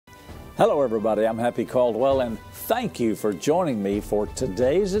Hello everybody, I'm Happy Caldwell, and thank you for joining me for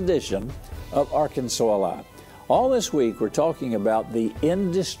today's edition of Arkansas Alive. All this week we're talking about the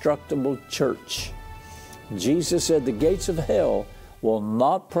indestructible church. Jesus said the gates of hell will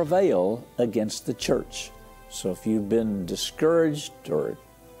not prevail against the church. So if you've been discouraged or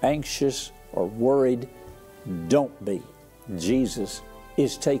anxious or worried, don't be. Jesus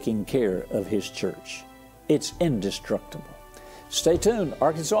is taking care of His church. It's indestructible. Stay tuned.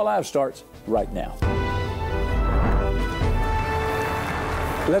 Arkansas Alive starts right now.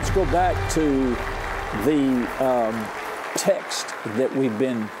 Let's go back to the text that we've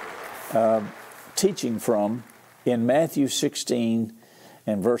been teaching from in Matthew 16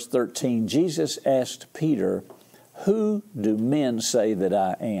 and verse 13. Jesus asked Peter, "Who do men say that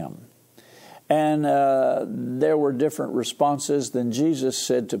I am?" And there were different responses. Then Jesus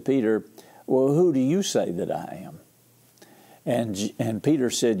said to Peter, "Well, who do you say that I am?" And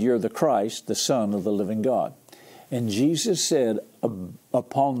Peter said, "You're the Christ, the Son of the living God." And Jesus said,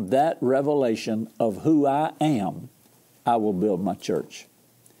 upon that revelation of who I am, I will build my church.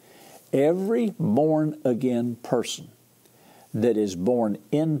 Every born-again person that is born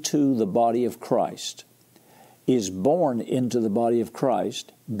into the body of Christ is born into the body of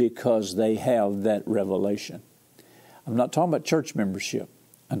Christ because they have that revelation. I'm not talking about church membership.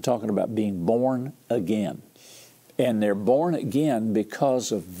 I'm talking about being born again. And they're born again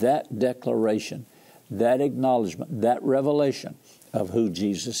because of that declaration, that acknowledgement, that revelation of who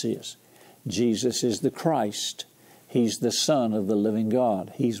Jesus is. Jesus is the Christ. He's the Son of the living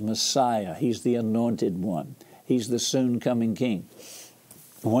God. He's Messiah. He's the Anointed One. He's the soon-coming King.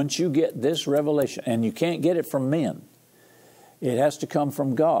 Once you get this revelation, and you can't get it from men, it has to come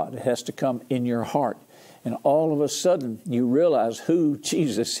from God. It has to come in your heart. And all of a sudden, you realize who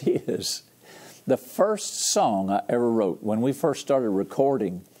Jesus is. The first song I ever wrote, when we first started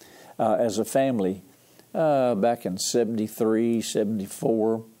recording as a family back in 73,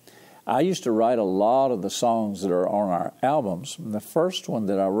 74, I used to write a lot of the songs that are on our albums. And the first one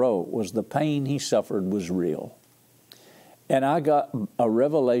that I wrote was "The Pain He Suffered Was Real." And I got a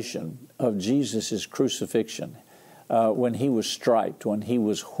revelation of Jesus' crucifixion when He was striped, when He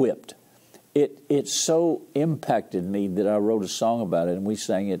was whipped. It so impacted me that I wrote a song about it, and we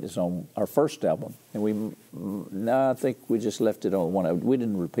sang it. It's on our first album. And I think we just left it on one. We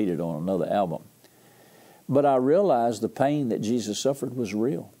didn't repeat it on another album. But I realized the pain that Jesus suffered was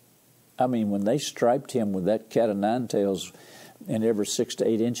real. I mean, when they striped Him with that cat o' nine tails and every 6 to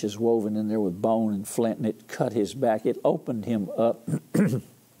 8 inches woven in there with bone and flint, and it cut His back, it opened Him up. The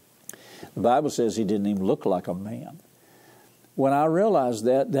Bible says He didn't even look like a man. When I realized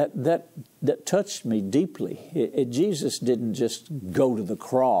that touched me deeply. Jesus didn't just go to the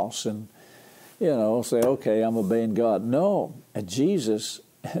cross and, say, okay, I'm obeying God. No, Jesus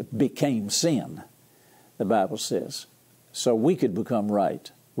became sin, the Bible says, so we could become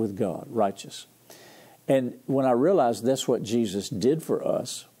right with God, righteous. And when I realized that's what Jesus did for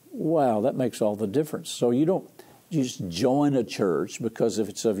us, wow, that makes all the difference. So you don't just join a church because if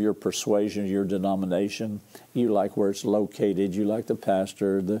it's of your persuasion, your denomination, you like where it's located, you like the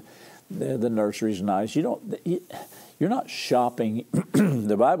pastor, the nursery's nice. You're not shopping.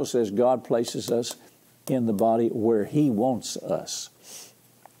 The Bible says God places us in the body where He wants us.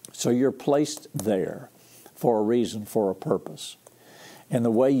 So you're placed there for a reason, for a purpose. And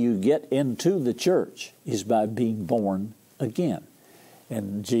the way you get into the church is by being born again.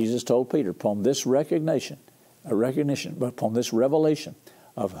 And Jesus told Peter, upon this recognition, but upon this revelation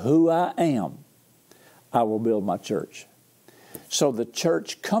of who I am, I will build my church. So the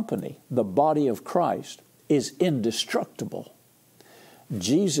church company, the body of Christ, is indestructible.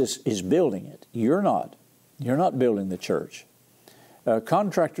 Jesus is building it. You're not. You're not building the church.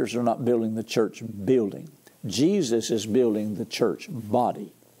 Contractors are not building the church building. Jesus is building the church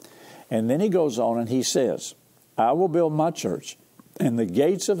body. And then He goes on and He says, I will build my church, and the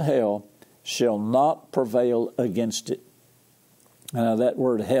gates of hell shall not prevail against it. Now that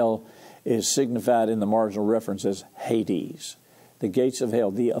word hell is signified in the marginal reference as Hades. The gates of hell,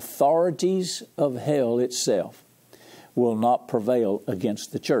 the authorities of hell itself will not prevail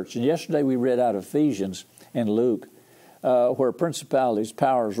against the church. And yesterday we read out of Ephesians and Luke where principalities,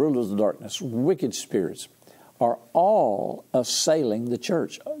 powers, rulers of darkness, wicked spirits are all assailing the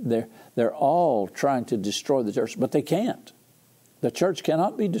church. They're all trying to destroy the church, but they can't. The church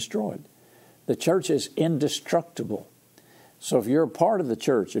cannot be destroyed. The church is indestructible. So if you're a part of the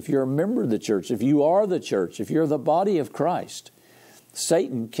church, if you're a member of the church, if you are the church, if you're the body of Christ,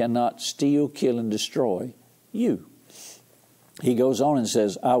 Satan cannot steal, kill, and destroy you. He goes on and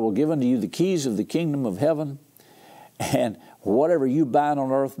says, I will give unto you the keys of the kingdom of heaven. And Whatever you bind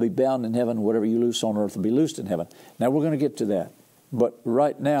on earth will be bound in heaven. Whatever you loose on earth will be loosed in heaven. Now we're going to get to that. But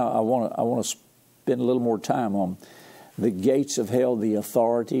right now I want to spend a little more time on the gates of hell, the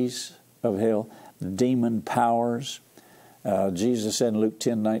authorities of hell, demon powers. Jesus said in Luke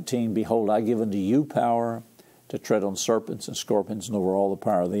 10:19, "Behold, I give unto you power to tread on serpents and scorpions and over all the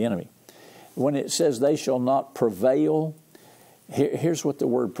power of the enemy." When it says they shall not prevail, here's what the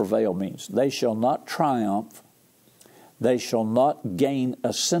word prevail means. They shall not triumph. They shall not gain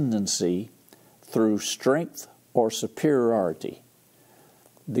ascendancy through strength or superiority.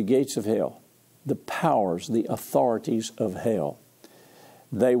 The gates of hell, the powers, the authorities of hell.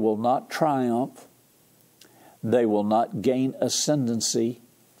 They will not triumph. They will not gain ascendancy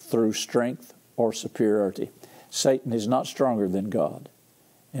through strength or superiority. Satan is not stronger than God.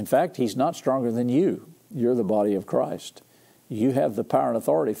 In fact, he's not stronger than you. You're the body of Christ. You have the power and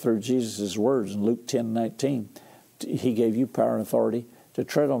authority through Jesus' words in Luke 10:19. He gave you power and authority to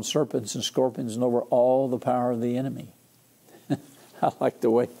tread on serpents and scorpions and over all the power of the enemy. I like the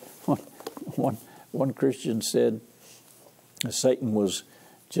way one Christian said Satan was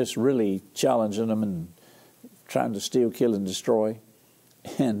just really challenging them and trying to steal, kill, and destroy.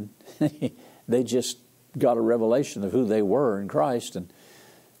 And they just got a revelation of who they were in Christ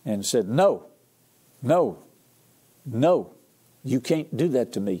and said, no, you can't do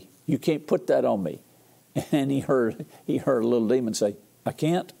that to me. You can't put that on me. And he heard a little demon say, I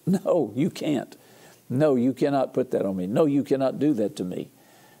can't? No, you can't. No, you cannot put that on me. No, you cannot do that to me.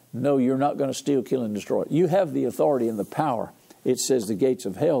 No, you're not going to steal, kill, and destroy. You have the authority and the power. It says the gates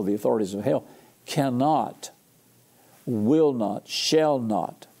of hell, the authorities of hell, cannot, will not, shall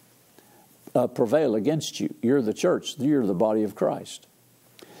not prevail against you. You're the church. You're the body of Christ.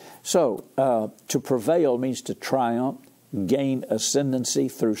 So, to prevail means to triumph, gain ascendancy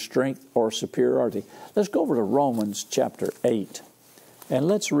through strength or superiority. Let's go over to Romans chapter 8. And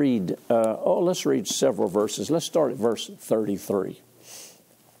let's read several verses. Let's start at verse 33.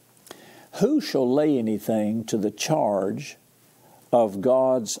 Who shall lay anything to the charge of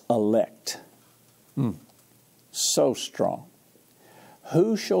God's elect? So strong.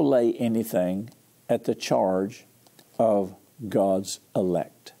 Who shall lay anything at the charge of God's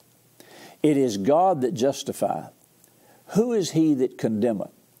elect? It is God that justifieth. Who is he that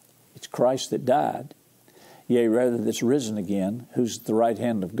condemneth? It's Christ that died, yea, rather that's risen again, who's at the right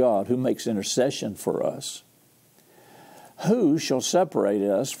hand of God, who makes intercession for us. Who shall separate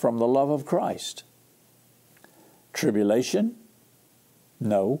us from the love of Christ? Tribulation?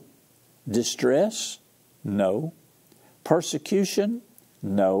 No. Distress? No. Persecution?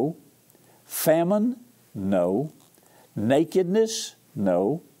 No. Famine? No. Nakedness?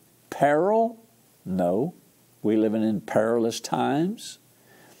 No. Peril? No. We living in perilous times.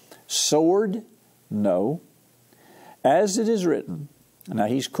 Sword? No. As it is written, now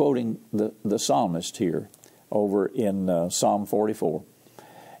he's quoting the psalmist here over in Psalm 44.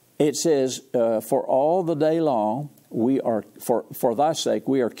 It says, for all the day long, for thy sake,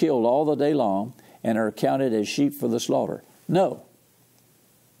 we are killed all the day long and are counted as sheep for the slaughter. No.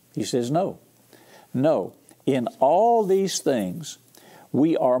 He says no. No. In all these things,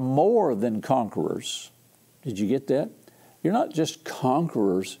 we are more than conquerors. Did you get that? You're not just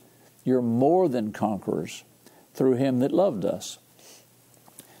conquerors. You're more than conquerors through him that loved us.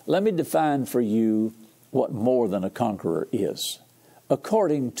 Let me define for you what more than a conqueror is,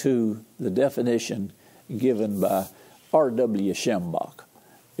 according to the definition given by R.W. Schembach,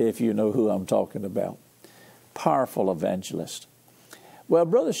 if you know who I'm talking about. Powerful evangelist. Well,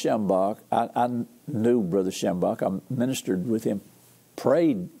 Brother Schembach, I knew Brother Schembach. I ministered with him,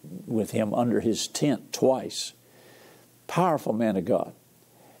 prayed with him under his tent twice. Powerful man of God.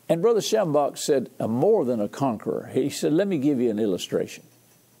 And Brother Schembach said, more than a conqueror. He said, let me give you an illustration.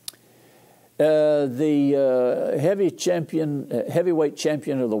 The heavyweight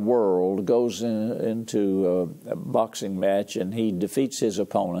champion of the world goes into a boxing match and he defeats his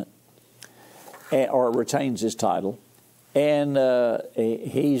opponent or retains his title, and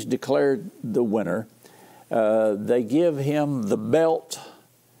he's declared the winner. They give him the belt.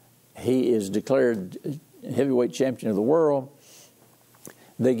 He is declared heavyweight champion of the world.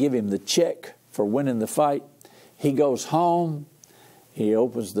 They give him the check for winning the fight. He goes home. He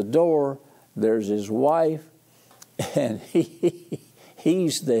opens the door. There's his wife, and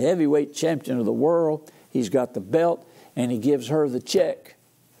he's the heavyweight champion of the world. He's got the belt, and he gives her the check.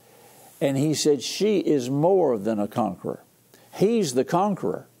 And he said, she is more than a conqueror. He's the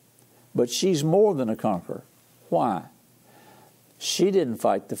conqueror, but she's more than a conqueror. Why? She didn't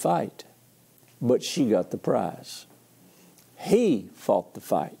fight the fight, but she got the prize. He fought the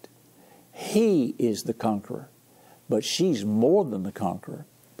fight. He is the conqueror. But she's more than the conqueror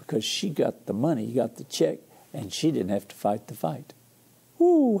because she got the money, got the check, and she didn't have to fight the fight.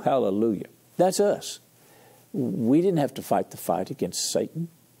 Woo, hallelujah. That's us. We didn't have to fight the fight against Satan.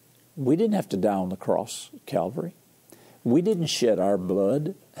 We didn't have to die on the cross at Calvary. We didn't shed our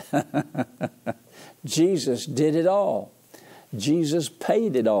blood. Jesus did it all. Jesus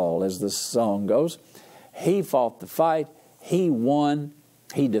paid it all, as the song goes. He fought the fight. He won.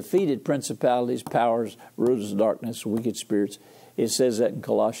 He defeated principalities, powers, rulers of darkness, wicked spirits. It says that in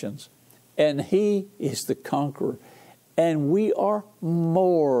Colossians. And He is the conqueror. And we are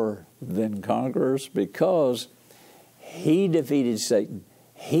more than conquerors because He defeated Satan.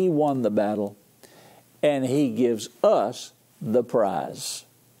 He won the battle. And He gives us the prize.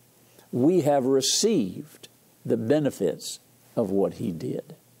 We have received the benefits of what He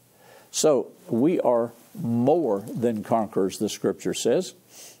did. So we are more than conquerors, the Scripture says.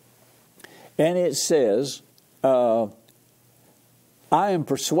 And it says, I am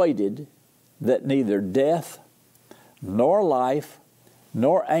persuaded that neither death, nor life,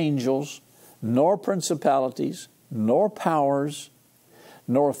 nor angels, nor principalities, nor powers,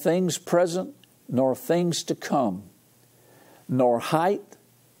 nor things present, nor things to come, nor height,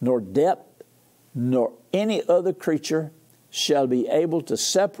 nor depth, nor any other creature shall be able to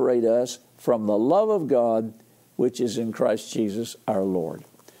separate us from the love of God which is in Christ Jesus our Lord.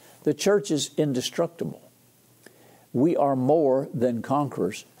 The church is indestructible. We are more than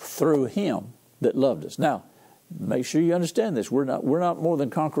conquerors through Him that loved us. Now, make sure you understand this. We're not more than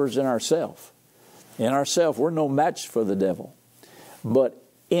conquerors in ourselves. In ourselves, we're no match for the devil. But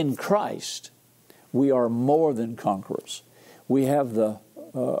in Christ, we are more than conquerors. We have the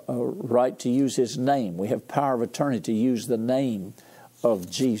right to use His name. We have power of attorney to use the name of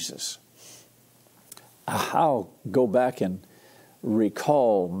Jesus. I'll go back and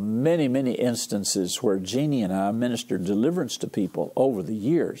recall many, many instances where Jeannie and I ministered deliverance to people over the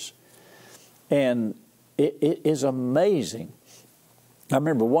years. And it is amazing. I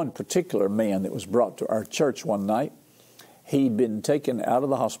remember one particular man that was brought to our church one night. He'd been taken out of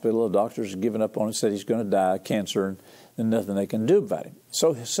the hospital. The doctors had given up on him, said he's going to die, cancer, and there's nothing they can do about him.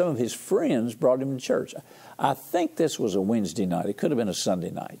 So some of his friends brought him to church. I think this was a Wednesday night. It could have been a Sunday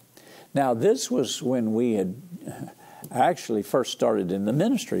night. Now, this was when we had actually first started in the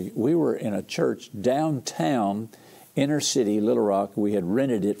ministry. We were in a church downtown, inner city, Little Rock. We had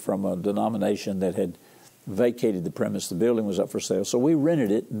rented it from a denomination that had vacated the premise. The building was up for sale. So we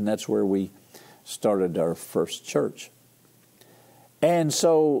rented it, and that's where we started our first church. And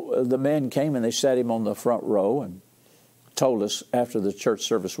so the men came and they sat him on the front row and told us after the church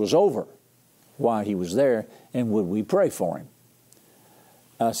service was over why he was there and would we pray for him.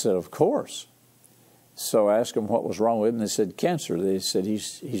 I said, of course. So I asked them what was wrong with him. They said, cancer. They said,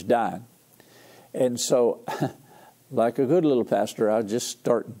 he's dying. And so, like a good little pastor, I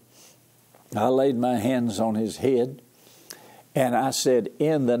laid my hands on his head and I said,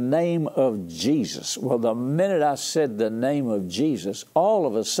 in the name of Jesus. Well, the minute I said the name of Jesus, all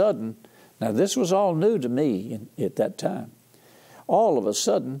of a sudden, now this was all new to me at that time. All of a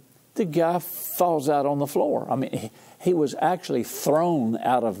sudden, the guy falls out on the floor. I mean, he was actually thrown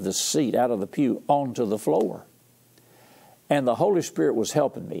out of the seat, out of the pew, onto the floor. And the Holy Spirit was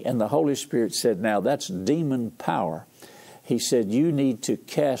helping me. And the Holy Spirit said, now that's demon power. He said, you need to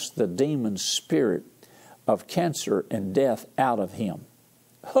cast the demon spirit of cancer and death out of him.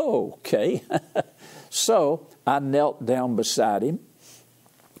 Okay. So I knelt down beside him.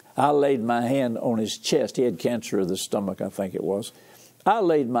 I laid my hand on his chest. He had cancer of the stomach, I think it was. I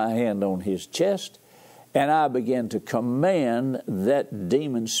laid my hand on his chest, and I began to command that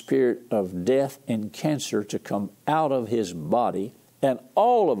demon spirit of death and cancer to come out of his body. And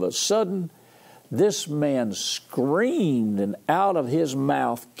all of a sudden, this man screamed, and out of his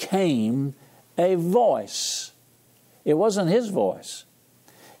mouth came a voice. It wasn't his voice.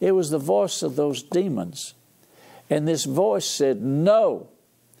 It was the voice of those demons. And this voice said, no,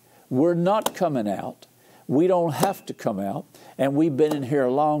 we're not coming out. We don't have to come out. And we've been in here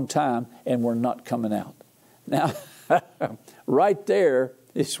a long time, and we're not coming out. Now, right there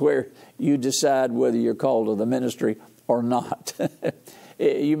is where you decide whether you're called to the ministry or not.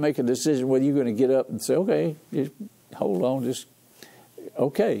 You make a decision whether you're going to get up and say, okay, just hold on, just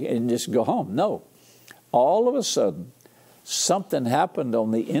okay, and just go home. No. All of a sudden, something happened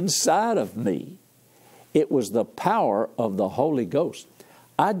on the inside of me. It was the power of the Holy Ghost.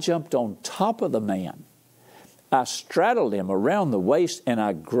 I jumped on top of the man. I straddled him around the waist, and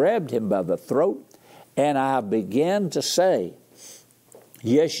I grabbed him by the throat, and I began to say,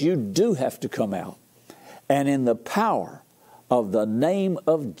 yes, you do have to come out. And in the power of the name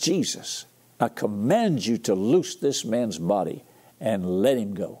of Jesus, I command you to loose this man's body and let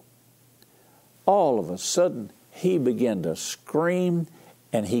him go. All of a sudden, he began to scream,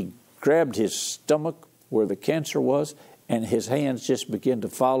 and he grabbed his stomach where the cancer was, and his hands just began to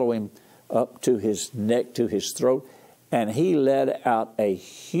follow him up to his neck, to his throat, and he let out a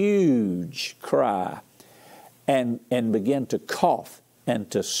huge cry and began to cough and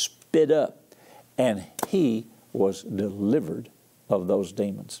to spit up, and he was delivered of those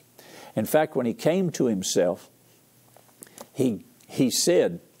demons. In fact, when he came to himself, he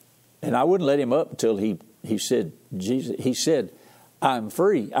said, and I wouldn't let him up until he said, Jesus, he said, I'm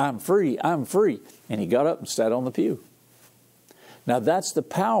free, I'm free, I'm free. And he got up and sat on the pew. Now that's the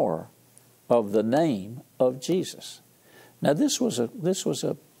power of the name of Jesus. Now this was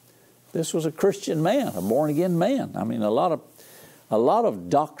a Christian man, a born again man. I mean, a lot of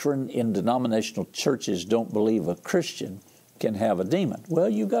doctrine in denominational churches don't believe a Christian can have a demon. Well,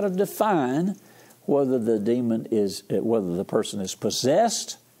 you've got to define whether the person is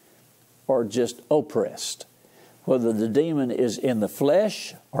possessed or just oppressed, whether the demon is in the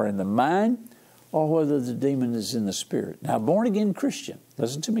flesh or in the mind, or whether the demon is in the spirit. Now, a born-again Christian,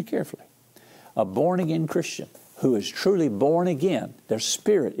 listen to me carefully, a born-again Christian who is truly born again, their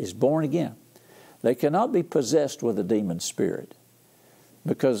spirit is born again, they cannot be possessed with a demon spirit,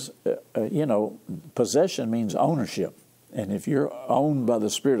 because, possession means ownership. And if you're owned by the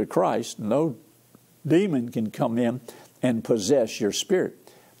Spirit of Christ, no demon can come in and possess your spirit.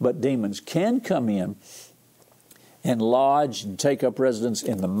 But demons can come in and lodge and take up residence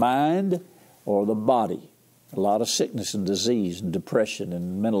in the mind or the body. A lot of sickness and disease and depression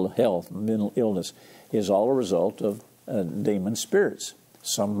and mental health, mental illness is all a result of demon spirits.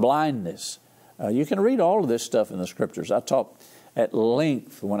 Some blindness. You can read all of this stuff in the Scriptures. I taught at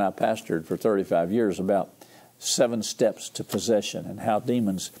length when I pastored for 35 years about 7 steps to possession and how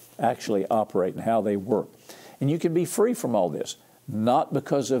demons actually operate and how they work. And you can be free from all this, not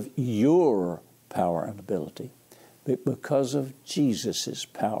because of your power and ability, but because of Jesus'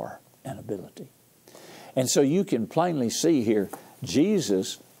 power and ability. And so you can plainly see here,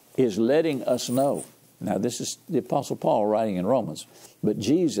 Jesus is letting us know. Now, this is the Apostle Paul writing in Romans, but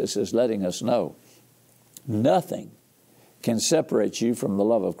Jesus is letting us know nothing can separate you from the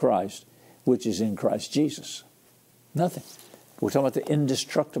love of Christ, which is in Christ Jesus. Nothing. We're talking about the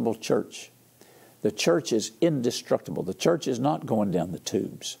indestructible church. The church is indestructible. The church is not going down the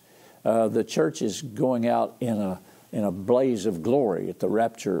tubes. The church is going out in a blaze of glory at the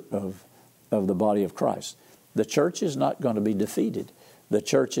rapture of the body of Christ. The church is not going to be defeated. The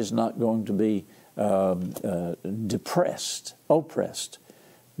church is not going to be depressed, oppressed.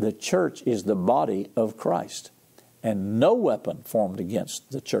 The church is the body of Christ. And no weapon formed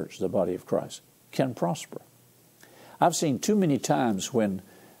against the church, the body of Christ, can prosper. I've seen too many times when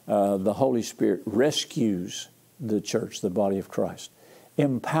the Holy Spirit rescues the church, the body of Christ,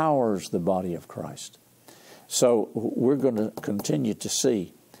 empowers the body of Christ. So we're going to continue to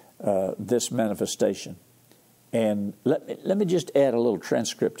see this manifestation. And let me just add a little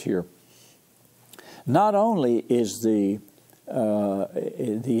transcript here. Not only is the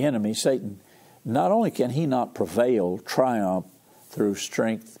enemy, Satan, not only can he not prevail, triumph through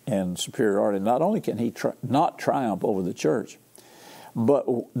strength and superiority, not only can he not triumph over the church, but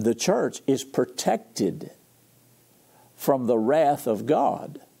the church is protected from the wrath of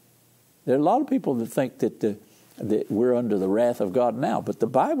God. There are a lot of people that think that we're under the wrath of God now, but the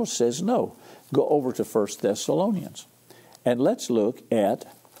Bible says no. Go over to 1 Thessalonians, and let's look at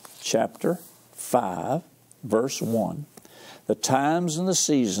chapter 5, verse 1. The times and the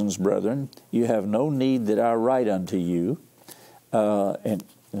seasons, brethren, you have no need that I write unto you. And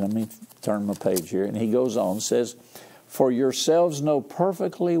let me turn my page here. And he goes on, says, for yourselves know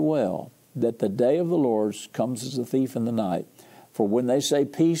perfectly well that the day of the Lord comes as a thief in the night. For when they say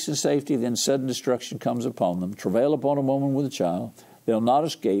peace and safety, then sudden destruction comes upon them. Travail upon a woman with a child. They'll not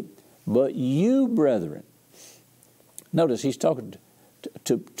escape. But you, brethren, notice he's talking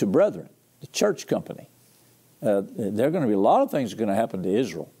to brethren, the church company. There are going to be a lot of things that are going to happen to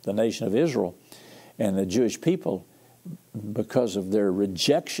Israel, the nation of Israel, and the Jewish people, because of their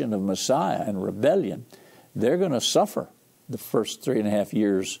rejection of Messiah and rebellion. They're going to suffer the first 3.5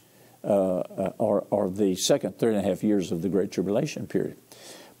 years, or the second 3.5 years of the Great Tribulation period.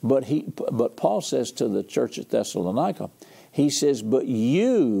 But Paul says to the church at Thessalonica, he says, but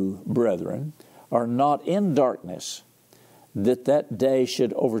you, brethren, are not in darkness, that day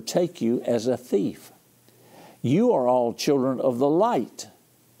should overtake you as a thief. You are all children of the light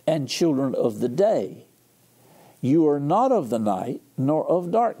and children of the day. You are not of the night nor of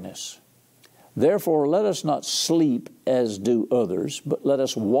darkness. Therefore, let us not sleep as do others, but let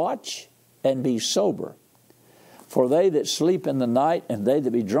us watch and be sober. For they that sleep in the night, and they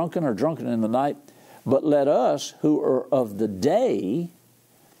that be drunken are drunken in the night. But let us who are of the day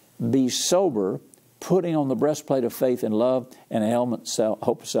be sober, putting on the breastplate of faith and love, and a helmet,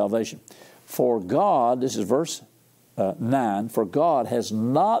 hope of salvation. For God, this is verse 9, for God has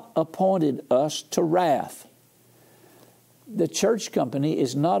not appointed us to wrath. The church company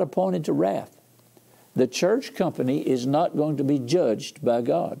is not appointed to wrath. The church company is not going to be judged by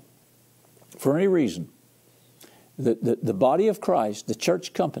God for any reason. The body of Christ, the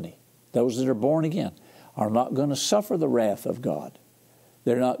church company, those that are born again, are not going to suffer the wrath of God.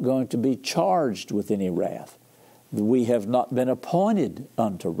 They're not going to be charged with any wrath. We have not been appointed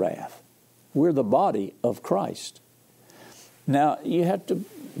unto wrath. We're the body of Christ. Now, you have to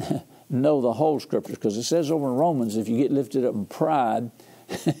know the whole Scripture, because it says over in Romans, if you get lifted up in pride,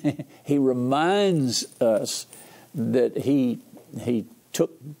 he reminds us that he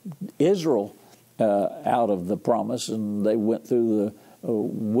took Israel out of the promise, and they went through the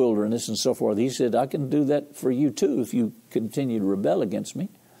wilderness and so forth. He said, I can do that for you too if you continue to rebel against me.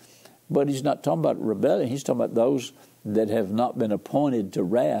 But he's not talking about rebellion. He's talking about those that have not been appointed to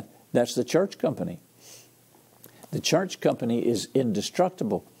wrath. That's the church company. The church company is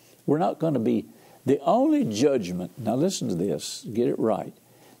indestructible. We're not going to be... The only judgment... Now listen to this. Get it right.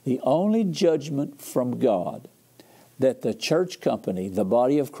 The only judgment from God that the church company, the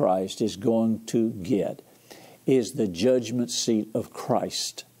body of Christ, is going to get is the judgment seat of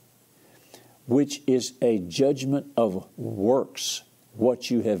Christ, which is a judgment of works, what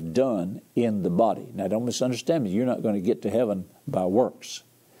you have done in the body. Now, don't misunderstand me. You're not going to get to heaven by works.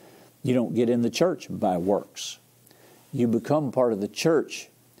 You don't get in the church by works. You become part of the church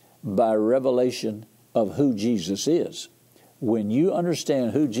by revelation of who Jesus is. When you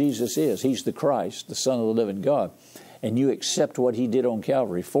understand who Jesus is, He's the Christ, the Son of the living God, and you accept what He did on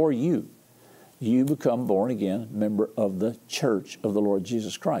Calvary for you, you become born again, member of the church of the Lord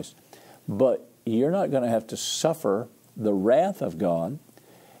Jesus Christ. But you're not going to have to suffer the wrath of God.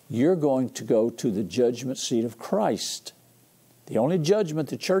 You're going to go to the judgment seat of Christ. The only judgment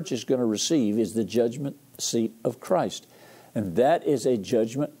the church is going to receive is the judgment seat of Christ. And that is a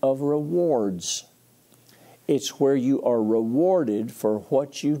judgment of rewards. It's where you are rewarded for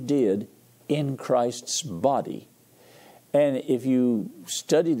what you did in Christ's body. And if you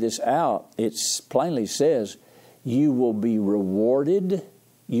study this out, it plainly says you will be rewarded,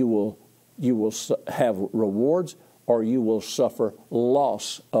 you will have rewards, or you will suffer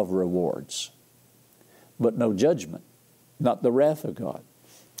loss of rewards. But no judgment, not the wrath of God.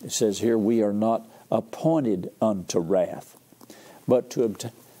 It says here, we are not appointed unto wrath, but to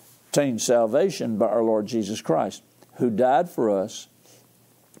obtain salvation by our Lord Jesus Christ, who died for us,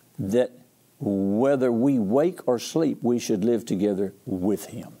 that whether we wake or sleep, we should live together with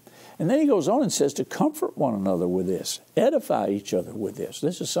Him. And then he goes on and says to comfort one another with this, edify each other with this.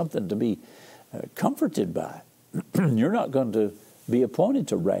 This is something to be comforted by. You're not going to be appointed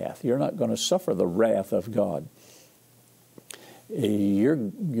to wrath. You're not going to suffer the wrath of God. You're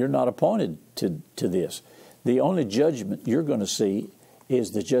not appointed to this. The only judgment you're going to see is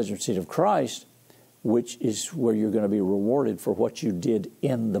the judgment seat of Christ, which is where you're going to be rewarded for what you did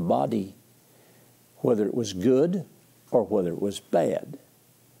in the body, whether it was good or whether it was bad.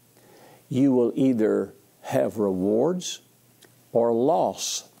 You will either have rewards or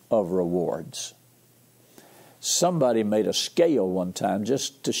loss of rewards. Somebody made a scale one time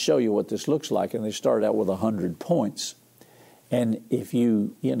just to show you what this looks like, and they started out with 100 points. And if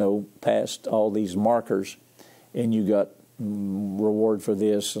you passed all these markers and you got reward for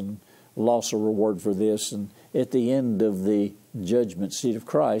this and loss of reward for this, and at the end of the judgment seat of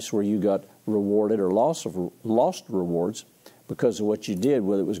Christ where you got rewarded or lost rewards because of what you did,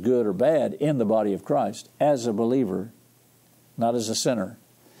 whether it was good or bad, in the body of Christ as a believer, not as a sinner,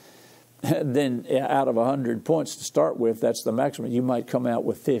 then out of 100 points to start with, that's the maximum. You might come out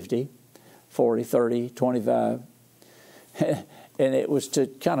with 50, 40, 30, 25. And it was to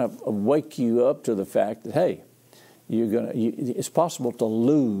kind of wake you up to the fact that, hey, it's possible to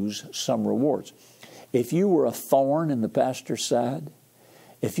lose some rewards. If you were a thorn in the pastor's side,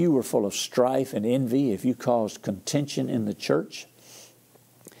 if you were full of strife and envy, if you caused contention in the church,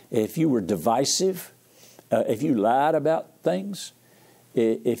 if you were divisive, if you lied about things,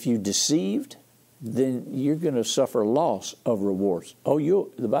 if you deceived, then you're going to suffer loss of rewards.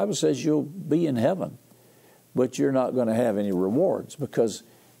 The Bible says you'll be in heaven, but you're not going to have any rewards because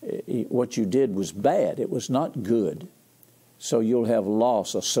what you did was bad. It was not good. So you'll have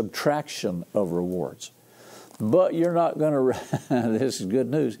loss, a subtraction of rewards. But you're not going to, this is good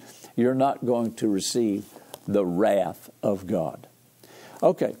news, you're not going to receive the wrath of God.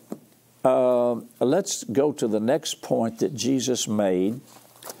 Okay, let's go to the next point that Jesus made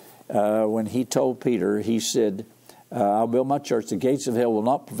when he told Peter. He said, I'll build my church. The gates of hell will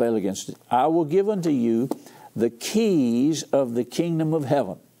not prevail against it. I will give unto you the keys of the kingdom of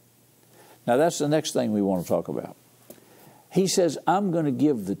heaven. Now, that's the next thing we want to talk about. He says, I'm going to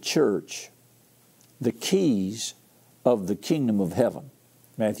give the church the keys of the kingdom of heaven.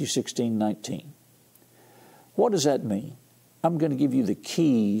 Matthew 16:19. What does that mean? I'm going to give you the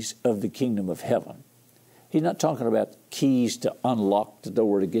keys of the kingdom of heaven. He's not talking about keys to unlock the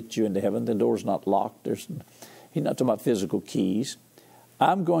door to get you into heaven. The door's not locked. He's not talking about physical keys.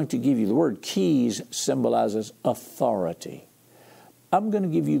 I'm going to give you, the word keys symbolizes authority. I'm going to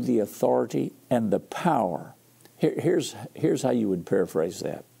give you the authority and the power. Here's how you would paraphrase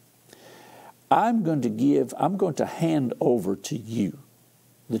that. I'm going to hand over to you,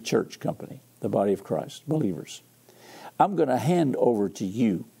 the church company, the body of Christ, believers. I'm going to hand over to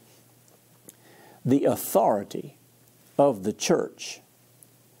you the authority of the church.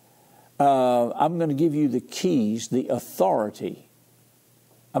 I'm going to give you the keys, the authority.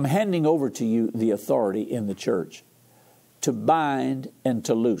 I'm handing over to you the authority in the church to bind and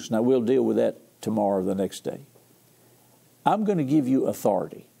to loose. Now, we'll deal with that tomorrow or the next day. I'm going to give you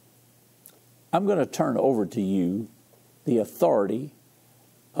authority. I'm going to turn over to you the authority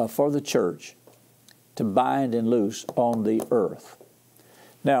for the church to bind and loose on the earth.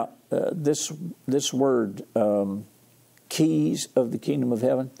 Now, this word, keys of the kingdom of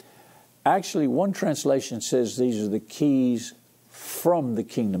heaven, actually one translation says these are the keys from the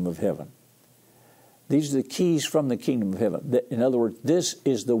kingdom of heaven. These are the keys from the kingdom of heaven. In other words, this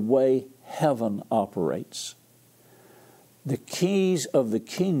is the way heaven operates. The keys of the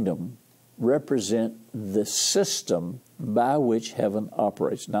kingdom represent the system by which heaven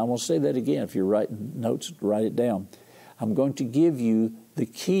operates. Now, I'm going to say that again. If you're writing notes, write it down. I'm going to give you the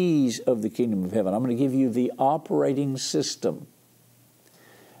keys of the kingdom of heaven. I'm going to give you the operating system.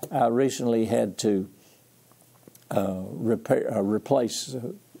 I recently had to replace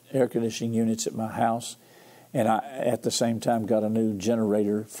air conditioning units at my house, and I, at the same time, got a new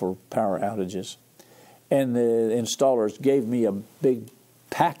generator for power outages. And the installers gave me a big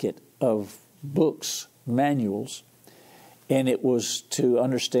packet of books, manuals, and it was to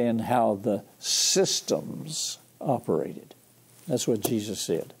understand how the systems operated. That's what Jesus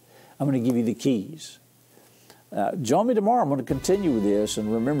said. I'm going to give you the keys. Join me tomorrow. I'm going to continue with this,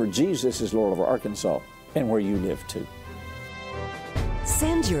 and remember, Jesus is Lord of Arkansas and where you live too.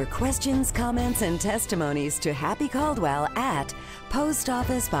 Send your questions, comments, and testimonies to Happy Caldwell at Post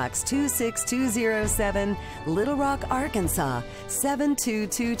Office Box 26207, Little Rock, Arkansas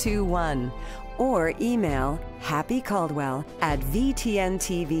 72221, or email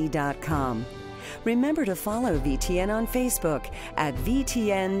happycaldwell@vtntv.com. Remember to follow VTN on Facebook at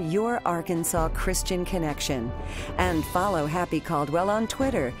VTN Your Arkansas Christian Connection, and follow Happy Caldwell on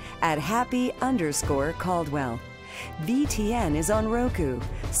Twitter at Happy_Caldwell. VTN is on Roku.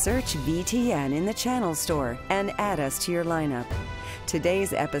 Search VTN in the channel store and add us to your lineup.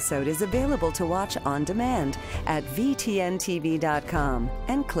 Today's episode is available to watch on demand at VTNTV.com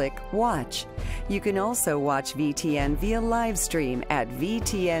and click Watch. You can also watch VTN via live stream at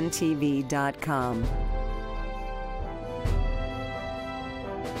VTNTV.com.